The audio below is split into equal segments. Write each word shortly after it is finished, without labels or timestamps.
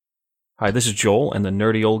Hi, this is Joel and the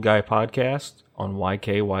Nerdy Old Guy podcast on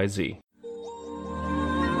YKYZ.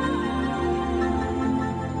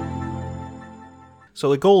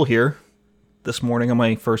 So the goal here, this morning on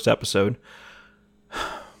my first episode,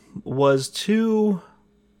 was to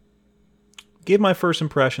give my first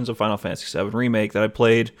impressions of Final Fantasy VII Remake that I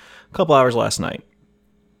played a couple hours last night.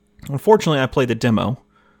 Unfortunately, I played the demo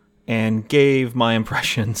and gave my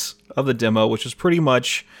impressions of the demo, which was pretty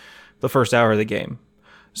much the first hour of the game.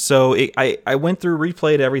 So I went through,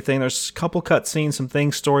 replayed everything. There's a couple cutscenes, some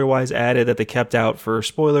things story-wise added that they kept out for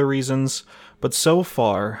spoiler reasons. But so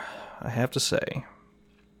far, I have to say,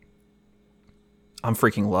 I'm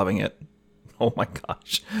freaking loving it. Oh my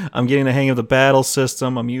gosh. I'm getting the hang of the battle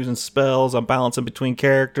system. I'm using spells. I'm balancing between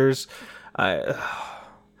characters. I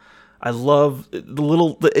love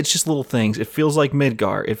it's just little things. It feels like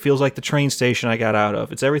Midgar. It feels like the train station I got out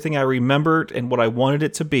of. It's everything I remembered and what I wanted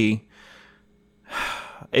it to be.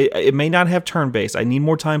 It may not have turn-based. I need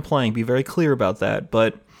more time playing. Be very clear about that.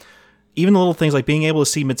 But even the little things like being able to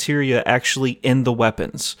see materia actually in the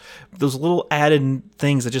weapons. Those little added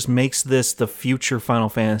things that just makes this the future Final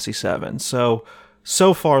Fantasy VII. So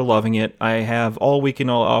far loving it. I have all weekend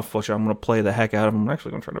all off, which I'm going to play the heck out of. I'm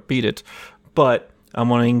actually going to try to beat it. But I'm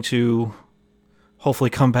wanting to hopefully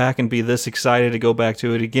come back and be this excited to go back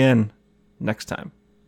to it again next time.